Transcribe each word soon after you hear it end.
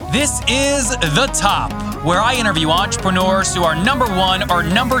This is The Top, where I interview entrepreneurs who are number one or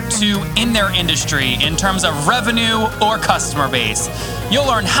number two in their industry in terms of revenue or customer base. You'll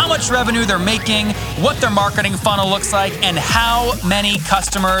learn how much revenue they're making, what their marketing funnel looks like, and how many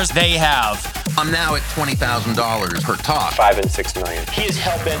customers they have. I'm now at $20,000 per top. 5 and 6 million. He is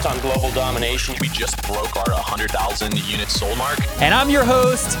hell-bent on global domination. We just broke our 100,000 units sold mark. And I'm your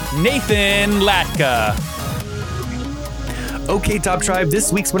host, Nathan Latka. Okay, Top Tribe,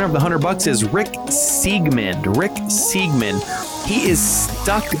 this week's winner of the $100 is Rick Siegmund. Rick Siegmund. He is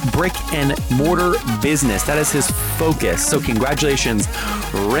stuck brick and mortar business. That is his focus. So congratulations,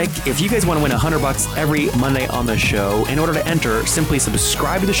 Rick. If you guys want to win $100 every Monday on the show, in order to enter, simply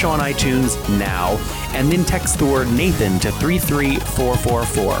subscribe to the show on iTunes now, and then text the word Nathan to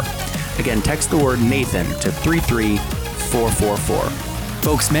 33444. Again, text the word Nathan to 33444.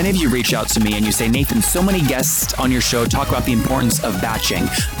 Folks, many of you reach out to me and you say, Nathan, so many guests on your show talk about the importance of batching.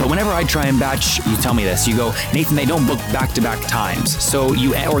 But whenever I try and batch, you tell me this. You go, Nathan, they don't book back-to-back times.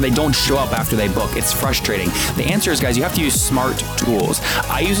 Or they don't show up after they book. It's frustrating. The answer is, guys, you have to use smart tools.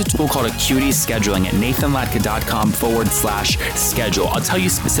 I use a tool called Acuity Scheduling at nathanlatka.com/schedule. I'll tell you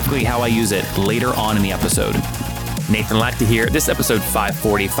specifically how I use it later on in the episode. Nathan Latka here. This is episode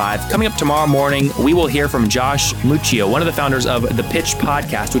 545. Coming up tomorrow morning, we will hear from Josh Muccio, one of the founders of The Pitch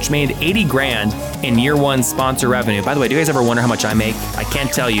Podcast, which made $80,000 in year one sponsor revenue. By the way, do you guys ever wonder how much I make? I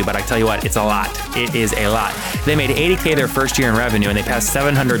can't tell you, but I tell you what, it's a lot. It is a lot. They made $80,000 their first year in revenue, and they passed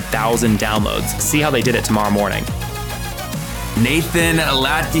 700,000 downloads. See how they did it tomorrow morning. Nathan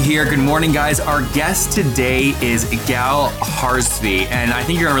Latka here. Good morning, guys. Our guest today is Gal Harsvey, and I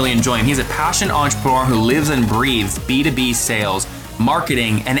think you're going to really enjoy him. He's a passionate entrepreneur who lives and breathes B2B sales,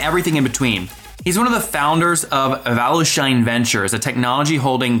 marketing, and everything in between. He's one of the founders of Valueshine Ventures, a technology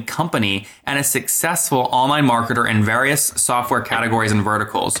holding company and a successful online marketer in various software categories and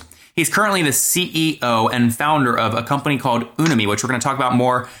verticals. He's currently the CEO and founder of a company called Unimi, which we're going to talk about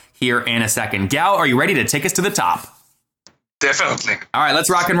more here in a second. Gal, are you ready to take us to the top? Definitely. All right, let's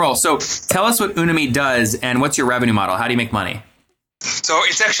rock and roll. So tell us what Unimi does and what's your revenue model? How do you make money? So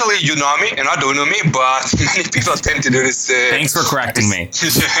it's actually Unami and not Unimi, but many people tend to do this. Thanks for correcting me.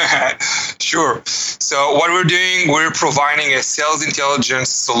 Sure. So what we're doing, we're providing a sales intelligence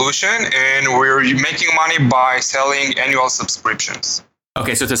solution, and we're making money by selling annual subscriptions.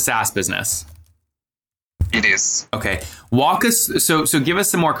 Okay, so it's a SaaS business. It is. Okay. Walk us, so give us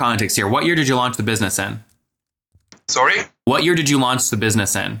some more context here. What year did you launch the business in? Sorry? What year did you launch the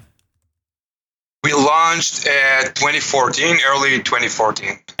business in? We launched at 2014, early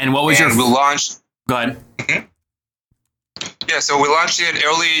 2014. And what was we launched... Go ahead. Mm-hmm. Yeah, so we launched it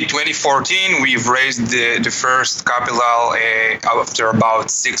early 2014. We've raised the first capital after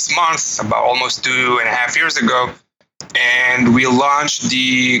about 6 months, about almost 2.5 years ago. And we launched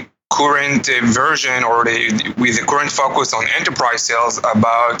the current version with the current focus on enterprise sales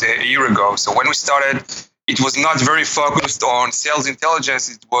about a year ago. So when we started, it was not very focused on sales intelligence.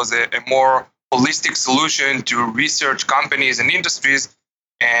 It was a more holistic solution to research companies and industries.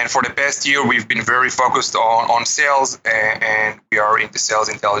 And for the past year, we've been very focused on sales, and we are in the sales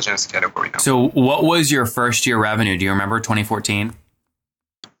intelligence category now. So what was your first year revenue? Do you remember 2014?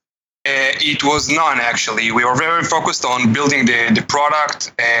 It was none, actually. We were very focused on building the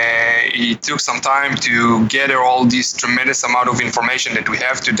product. It took some time to gather all this tremendous amount of information that we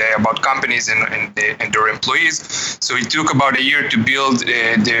have today about companies and their employees. So it took about a year to build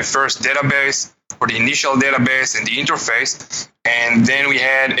the first database, or the initial database and the interface. And then we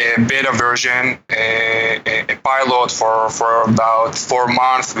had a beta version, a pilot for about 4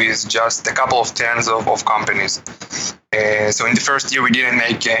 months with just a couple of tens of companies. So in the first year, we didn't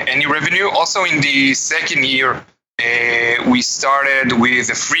make any revenue. Also, in the second year, we started with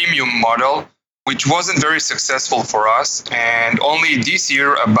a freemium model, which wasn't very successful for us. And only this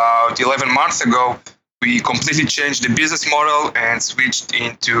year, about 11 months ago, we completely changed the business model and switched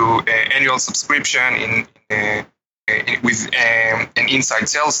into an annual subscription with an inside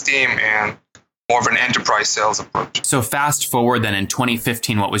sales team and more of an enterprise sales approach. So fast forward then, in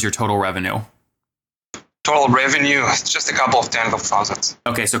 2015, what was your total revenue? Total revenue, just a couple of tens of thousands.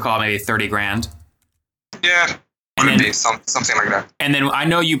 Okay, so call it maybe 30 grand. Yeah, could be something like that. And then I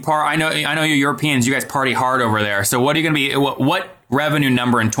know you Europeans, you guys party hard over there. So what are you going to be? What revenue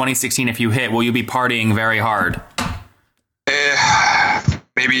number in 2016, if you hit, will you be partying very hard?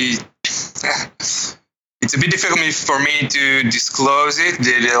 Maybe. It's a bit difficult for me to disclose it,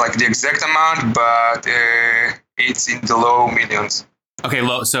 the exact amount, but it's in the low millions. Okay,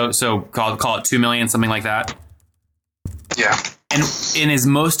 low. So call it 2 million, something like that. Yeah. And is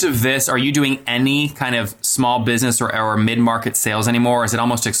most of this, are you doing any kind of small business or mid-market sales anymore? Or is it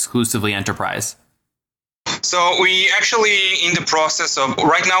almost exclusively enterprise? So we actually in the process of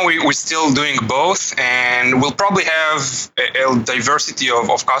right now we're still doing both, and we'll probably have a diversity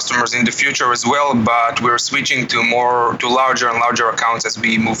of customers in the future as well, but we're switching to larger and larger accounts as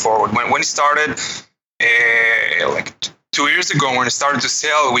we move forward. When it started like 2 years ago, when it started to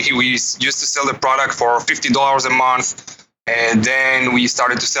sell, we used to sell the product for $50 a month, and then we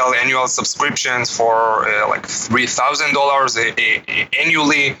started to sell annual subscriptions for like $3,000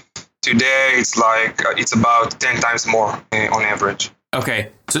 annually. Today, it's about 10 times more on average.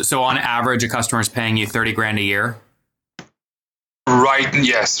 Okay. So on average, a customer is paying you 30 grand a year? Right.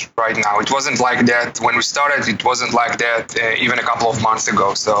 Yes. Right now. It wasn't like that when we started. It wasn't like that even a couple of months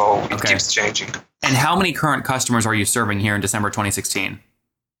ago. So it keeps changing. And how many current customers are you serving here in December 2016?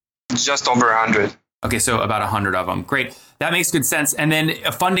 Just over 100. Okay. So about 100 of them. Great. That makes good sense. And then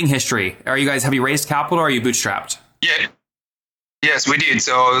a funding history. Have you raised capital or are you bootstrapped? Yeah. Yes, we did.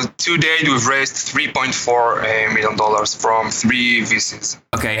 So to date, we've raised $3.4 million from 3 VCs.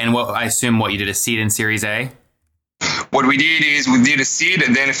 Okay, and I assume you did a seed and Series A? What we did is we did a seed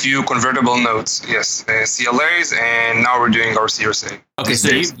and then a few convertible notes. Yes, CLAs, and now we're doing our Series A. Okay, so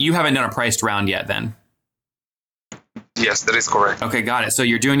you haven't done a priced round yet then? Yes, that is correct. Okay, got it. So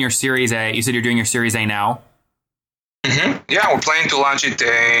you're doing your Series A. You said you're doing your Series A now? Mm-hmm. Yeah, we're planning to launch it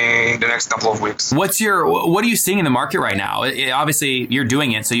in the next couple of weeks. What are you seeing in the market right now? Obviously, you're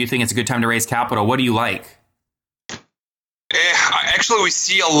doing it, so you think it's a good time to raise capital. What do you like? Actually, we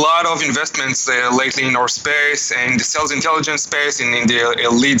see a lot of investments lately in our space, and the sales intelligence space, and in the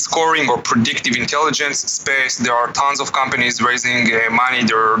lead scoring or predictive intelligence space. There are tons of companies raising money.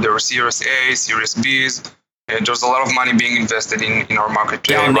 There are Series A, Series Bs. There's a lot of money being invested in our market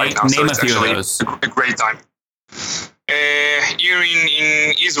right now. Name a few of those. A great time. Here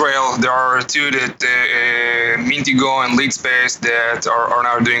in Israel, there are 2 that Mintigo and Leadspace that are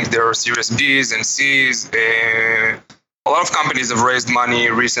now doing their Series Bs and Cs. A lot of companies have raised money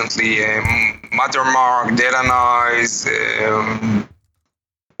recently. Mattermark, Datanyze,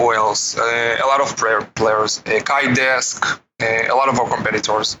 who else? A lot of players. Kitedesk, a lot of our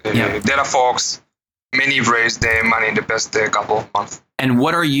competitors. DataFox, many have raised money in the past couple of months. And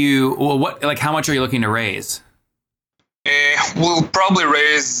how much are you looking to raise? We'll probably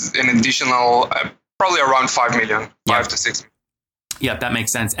raise an additional, probably around 5 million, 5 to 6 million. Yeah, that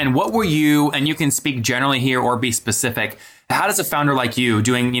makes sense. And what were you, and you can speak generally here or be specific, how does a founder like you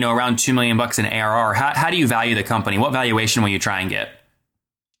doing, around $2 million in ARR, how do you value the company? What valuation will you try and get?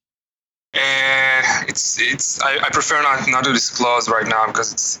 I prefer not to disclose right now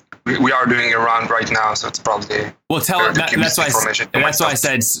because we are doing a round right now, so it's probably that's why I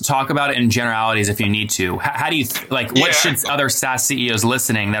said talk about it in generalities if you need to. How do you what should other SaaS CEOs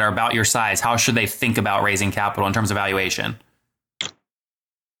listening that are about your size, how should they think about raising capital in terms of valuation?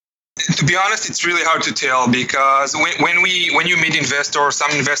 To be honest, it's really hard to tell because when you meet investors,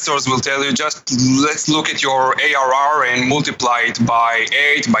 some investors will tell you just let's look at your ARR and multiply it by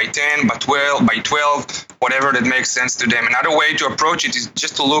 8, by 10, by 12, whatever that makes sense to them. Another way to approach it is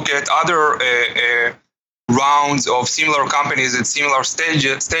just to look at other rounds of similar companies at similar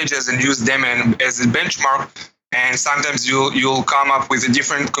stages and use them as a benchmark. And sometimes you'll come up with a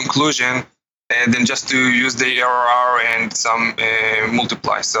different conclusion than just to use the ARR and some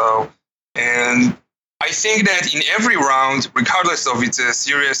multiply. So, and I think that in every round, regardless of it's a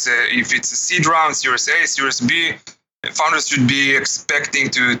series, if it's a seed round, Series A, Series B, founders should be expecting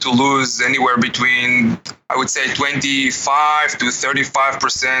to lose anywhere between, I would say, 25 to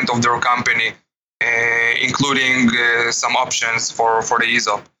 35% of their company, including some options for the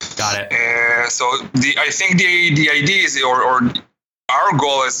ESOP. Got it. I think the idea is, or our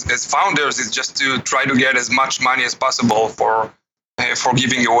goal as founders is just to try to get as much money as possible for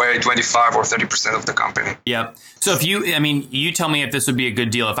giving away 25 or 30% of the company. Yeah. So you tell me if this would be a good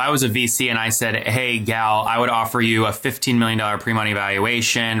deal. If I was a VC and I said, hey, Gal, I would offer you a $15 million pre-money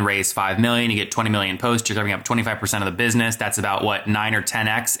valuation, raise $5 million, you get 20 million posts, you're giving up 25% of the business. That's about 9 or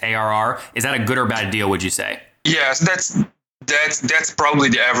 10x ARR. Is that a good or bad deal, would you say? Yes, that's probably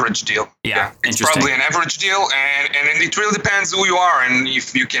the average deal. Yeah, it's probably an average deal, and it really depends who you are and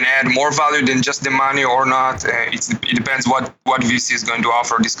if you can add more value than just the money or not. It depends what VC is going to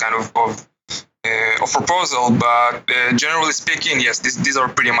offer this kind of proposal. But generally speaking, yes, these are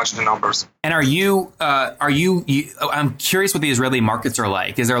pretty much the numbers. And are you? I'm curious what the Israeli markets are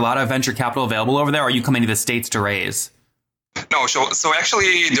like. Is there a lot of venture capital available over there? Or are you coming to the States to raise? No, so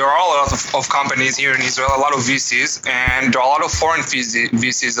actually there are a lot of companies here in Israel, a lot of VCs, and there are a lot of foreign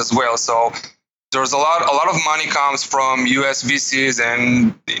VCs as well. So there's a lot of money comes from US VCs,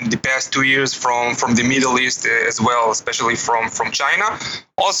 and in the past 2 years from the Middle East as well, especially from China,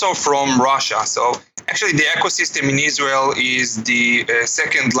 also from Russia. So actually the ecosystem in Israel is the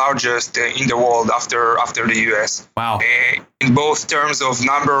second largest in the world after the US. Wow. In both terms of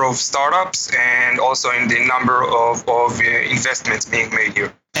number of startups and also in the number of investments being made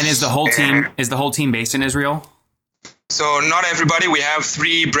here. And is the whole team based in Israel? So not everybody. We have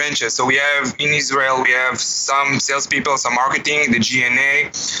 3 branches. So we have in Israel, we have some salespeople, some marketing, the G&A,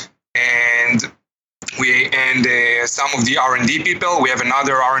 and some of the R&D people. We have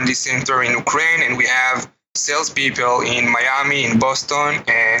another R&D center in Ukraine, and we have salespeople in Miami, in Boston,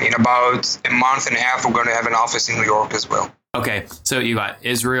 and in about a month and a half, we're going to have an office in New York as well. Okay, so you got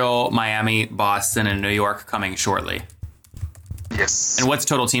Israel, Miami, Boston, and New York coming shortly. Yes. And what's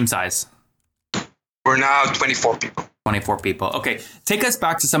total team size? We're now 24 people. 24 people. Okay. Take us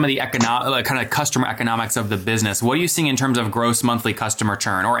back to some of the kind of customer economics of the business. What are you seeing in terms of gross monthly customer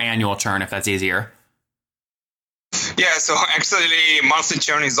churn or annual churn, if that's easier? Yeah, so actually monthly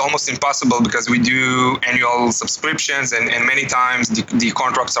churn is almost impossible because we do annual subscriptions, and many times the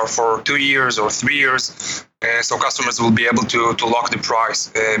contracts are for 2 years or 3 years. So customers will be able to lock the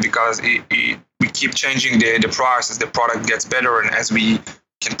price because we keep changing the price as the product gets better and as we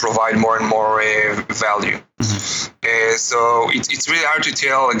can provide more and more value. Mm-hmm. So it's really hard to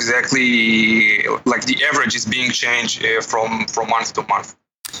tell exactly, like the average is being changed from month to month.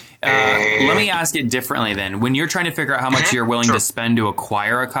 Let me ask it differently then. When you're trying to figure out how much you're willing to spend to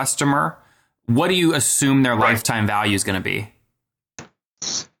acquire a customer, what do you assume their lifetime value is going to be?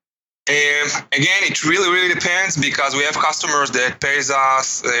 Again, it really depends because we have customers that pays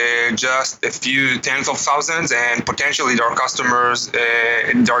us just a few tens of thousands, and potentially there are customers,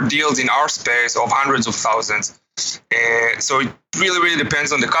 there are deals in our space of hundreds of thousands. So it really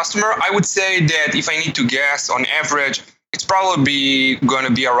depends on the customer. I would say that if I need to guess, on average, it's probably going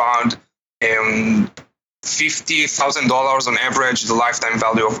to be around $50,000 on average, the lifetime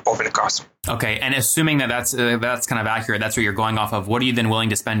value of a customer. Okay, and assuming that's kind of accurate, that's what you're going off of. What are you then willing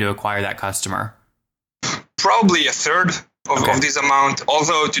to spend to acquire that customer? Probably a third of this amount.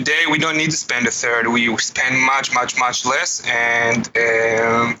 Although today we don't need to spend a third, we spend much less, and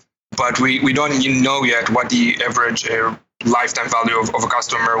but we don't know yet what the average lifetime value of a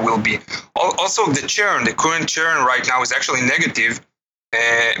customer will be. Also, the current churn right now is actually negative.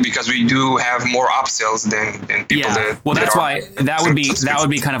 Because we do have more upsells than people that. Well, that's why that would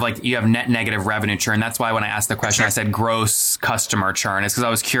be kind of like you have net negative revenue churn. That's why when I asked the question, I said gross customer churn. It's because I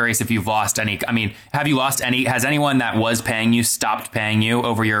was curious if you've lost any. I mean, have you lost any? Has anyone that was paying you stopped paying you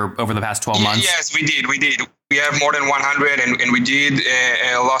over the past 12 months? Yes, we did. We have more than 100, and we did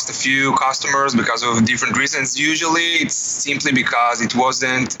lost a few customers because of different reasons. Usually, it's simply because it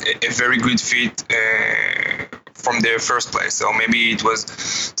wasn't a very good fit from the first place. So maybe it was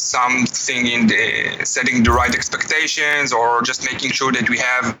something in setting the right expectations, or just making sure that we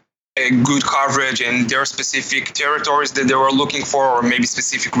have a good coverage in their specific territories that they were looking for, or maybe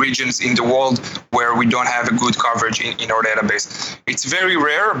specific regions in the world where we don't have a good coverage in our database. It's very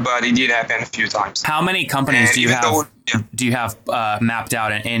rare, but it did happen a few times. How many companies do you have mapped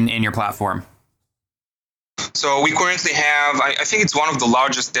out in your platform? So we currently have, I think it's one of the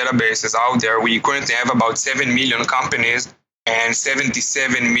largest databases out there. We currently have about 7 million companies and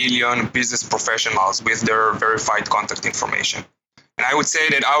 77 million business professionals with their verified contact information. And I would say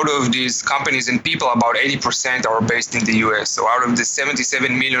that out of these companies and people, about 80% are based in the US. So out of the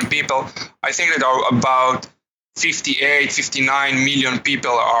 77 million people, I think that about 59 million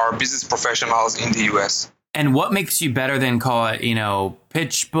people are business professionals in the US. And what makes you better than, call it,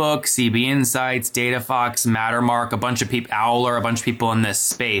 PitchBook, CB Insights, DataFox, Mattermark, a bunch of people, Owler, a bunch of people in this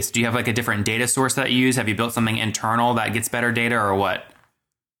space? Do you have like a different data source that you use? Have you built something internal that gets better data, or what?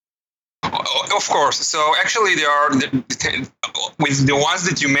 Of course. So actually, there are with the ones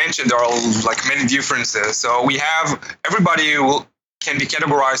that you mentioned, there are like many differences. So we have everybody can be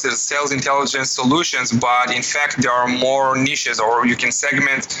categorized as sales intelligence solutions, but in fact, there are more niches, or you can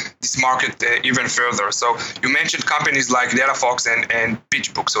segment this market even further. So you mentioned companies like DataFox and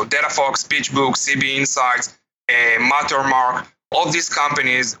PitchBook. So DataFox, PitchBook, CB Insights, Mattermark, all these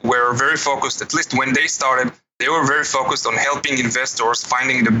companies were very focused, at least when they started, they were very focused on helping investors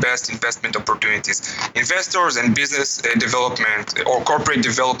finding the best investment opportunities. Investors and business development or corporate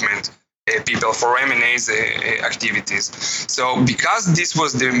development people for M&A's activities. So because this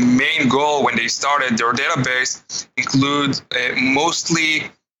was the main goal when they started, their database includes mostly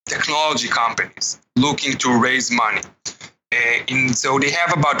technology companies looking to raise money. So they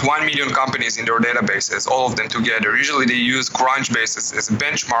have about 1 million companies in their databases, all of them together. Usually they use Crunchbase as a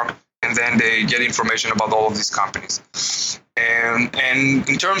benchmark and then they get information about all of these companies. And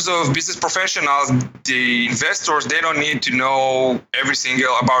in terms of business professionals, the investors, they don't need to know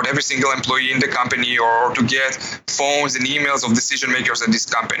about every single employee in the company or to get phones and emails of decision makers at these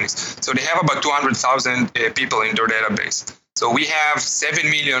companies. So they have about 200,000 people in their database. So we have 7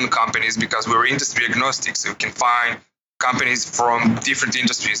 million companies because we're industry agnostic. So you can find companies from different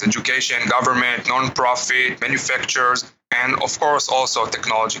industries: education, government, non-profit, manufacturers, and of course also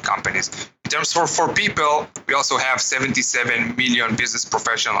technology companies. In terms for people, we also have 77 million business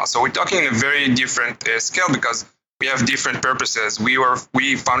professionals. So we're talking in a very different scale because we have different purposes. We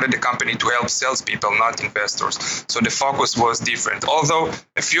founded the company to help salespeople, not investors. So the focus was different. Although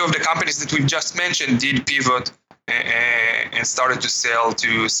a few of the companies that we've just mentioned did pivot and started to sell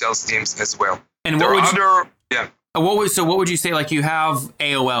to sales teams as well. And there are other, yeah. What would you say, like you have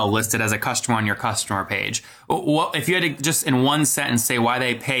AOL listed as a customer on your customer page? What if you had to just in one sentence say why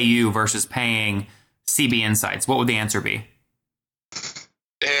they pay you versus paying CB Insights, what would the answer be?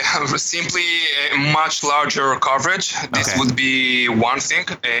 Simply a much larger coverage. This would be one thing,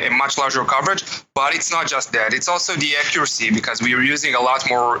 a much larger coverage. But it's not just that. It's also the accuracy, because we are using a lot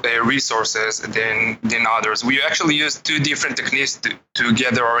more resources than others. We actually use two different techniques to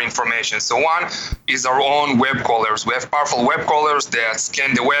gather our information. So one is our own web crawlers. We have powerful web crawlers that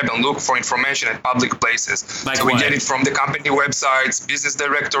scan the web and look for information at public places. So we get it from the company websites, business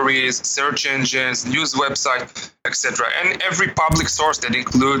directories, search engines, news website, etc. And every public source that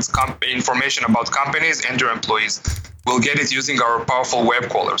includes information about companies and their employees. We'll get it using our powerful web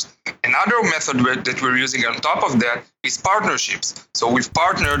crawlers. Another method that we're using on top of that is partnerships. So we've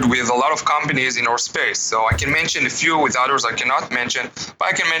partnered with a lot of companies in our space. So I can mention a few, with others I cannot mention, but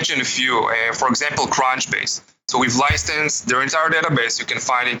I can mention a few. For example, Crunchbase. So we've licensed their entire database. You can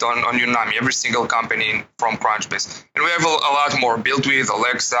find it on Unami, every single company from Crunchbase. And we have a lot more built with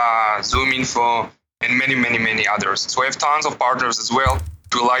Alexa, ZoomInfo, and many, many, many others. So we have tons of partners as well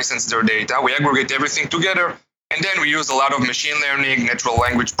to license their data. We aggregate everything together, and then we use a lot of machine learning, natural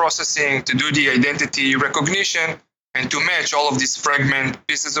language processing to do the identity recognition and to match all of these fragment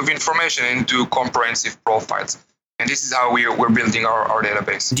pieces of information into comprehensive profiles. And this is how we're building our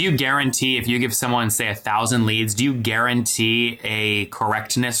database. Do you guarantee, if you give someone, say, 1,000 leads, do you guarantee a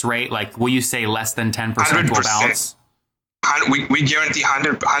correctness rate? Like, will you say less than 10% will bounce? We guarantee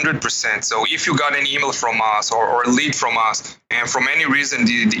 100%. So if you got an email from us or a lead from us, and from any reason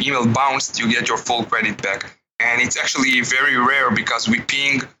the email bounced, you get your full credit back. And it's actually very rare because we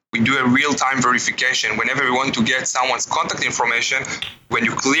do a real-time verification. Whenever we want to get someone's contact information, when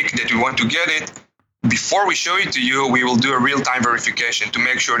you click that you want to get it, before we show it to you, we will do a real-time verification to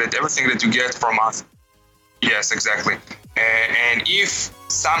make sure that everything that you get from us. Yes, exactly. And if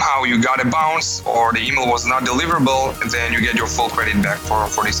somehow you got a bounce or the email was not deliverable, then you get your full credit back for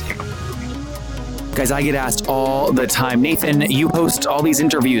this email. Guys, I get asked all the time, Nathan, you host all these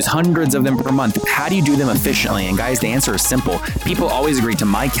interviews, hundreds of them per month. How do you do them efficiently? And guys, the answer is simple. People always agree to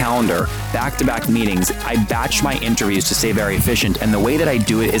my calendar, back-to-back meetings. I batch my interviews to stay very efficient. And the way that I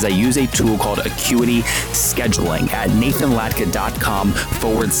do it is I use a tool called Acuity Scheduling at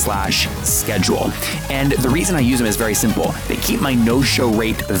nathanlatka.com/schedule. And the reason I use them is very simple. They keep my no-show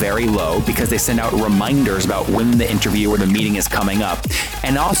rate very low because they send out reminders about when the interview or the meeting is coming up.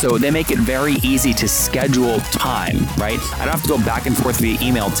 And also, they make it very easy to schedule time, right? I don't have to go back and forth via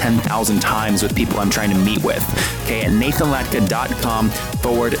email 10,000 times with people I'm trying to meet with. Okay, at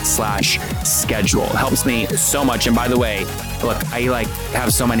nathanlatka.com/schedule. It helps me so much. And by the way, look, I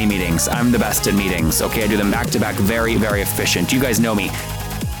have so many meetings. I'm the best at meetings. Okay, I do them back to back, very, very efficient. You guys know me.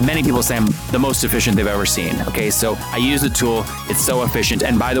 Many people say I'm the most efficient they've ever seen. Okay, so I use the tool. It's so efficient.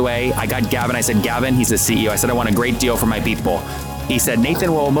 And by the way, I got Gavin. I said, Gavin, he's the CEO. I said, I want a great deal for my people. He said,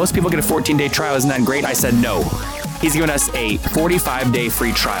 Nathan, well, most people get a 14-day trial. Isn't that great? I said, no. He's given us a 45-day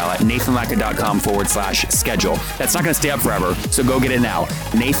free trial at nathanlatka.com/schedule. That's not going to stay up forever, so go get it now.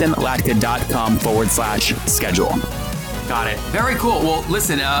 nathanlatka.com/schedule. Got it. Very cool. Well,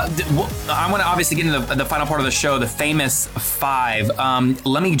 listen, I want to obviously get into the final part of the show, the famous 5.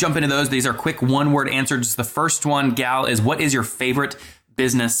 Let me jump into those. These are quick one-word answers. The first one, Gal, is what is your favorite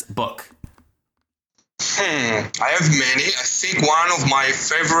business book? I have many. I think one of my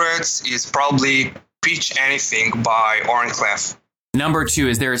favorites is probably Pitch Anything by Oren Klaff. Number 2,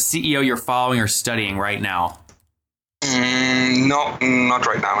 is there a CEO you're following or studying right now? No, not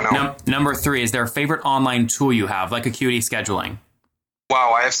right now, no. Number 3, is there a favorite online tool you have, like Acuity Scheduling?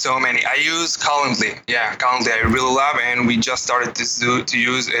 Wow, I have so many. I use Calendly. Yeah, Calendly I really love, and we just started to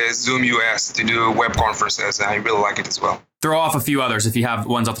use Zoom US to do web conferences, and I really like it as well. Throw off a few others if you have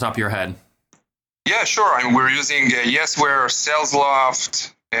ones off the top of your head. Yeah, sure. We're using Yesware,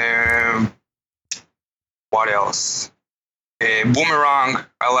 SalesLoft, What else? Boomerang,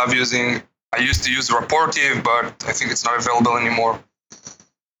 I love using. I used to use Rapportive, but I think it's not available anymore.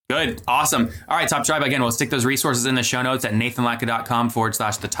 Good. Awesome. All right, Top Tribe. Again, we'll stick those resources in the show notes at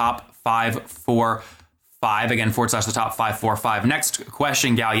nathanlatka.com/the top 545. Again, /the top 545. Next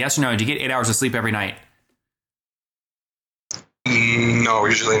question, Gal. Yes or no? Do you get 8 hours of sleep every night? No,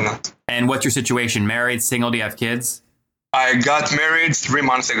 usually not. And what's your situation? Married, single? Do you have kids? I got married 3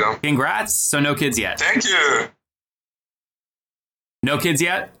 months ago. Congrats. So no kids yet. Thank you. No kids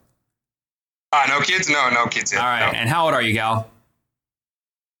yet? No kids? No kids yet. All right. No. And how old are you, Gal?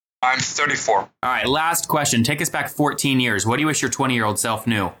 I'm 34. All right. Last question. Take us back 14 years. What do you wish your 20-year-old self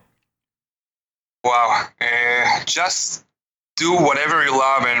knew? Wow. Just do whatever you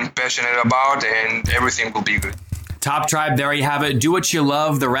love and passionate about, and everything will be good. Top Tribe, there you have it. Do what you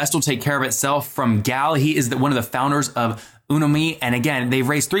love. The rest will take care of itself. From Gal, he is one of the founders of Unomi. And again, they've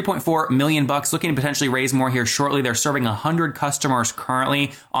raised $3.4 million, looking to potentially raise more here shortly. They're serving 100 customers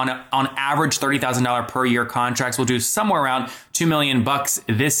currently on average $30,000 per year contracts. We'll do somewhere around $2 million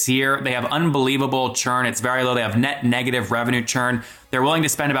this year. They have unbelievable churn. It's very low. They have net negative revenue churn. They're willing to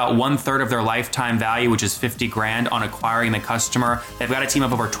spend about 1/3 of their lifetime value, which is $50,000, on acquiring the customer. They've got a team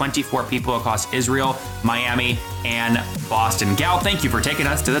of over 24 people across Israel, Miami, and Boston. Gal, thank you for taking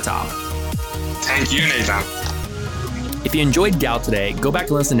us to the top. Thank you, Nathan. If you enjoyed Gal today, go back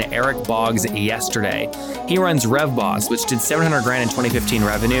and listen to Eric Boggs yesterday. He runs RevBoss, which did $700,000 in 2015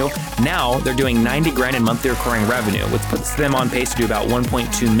 revenue. Now they're doing $90,000 in monthly recurring revenue, which puts them on pace to do about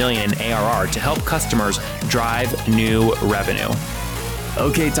 $1.2 million in ARR to help customers drive new revenue.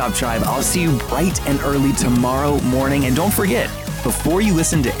 Okay, Top Tribe, I'll see you bright and early tomorrow morning. And don't forget, before you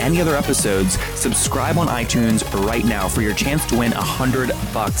listen to any other episodes, subscribe on iTunes right now for your chance to win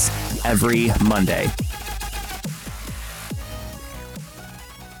 $100 every Monday.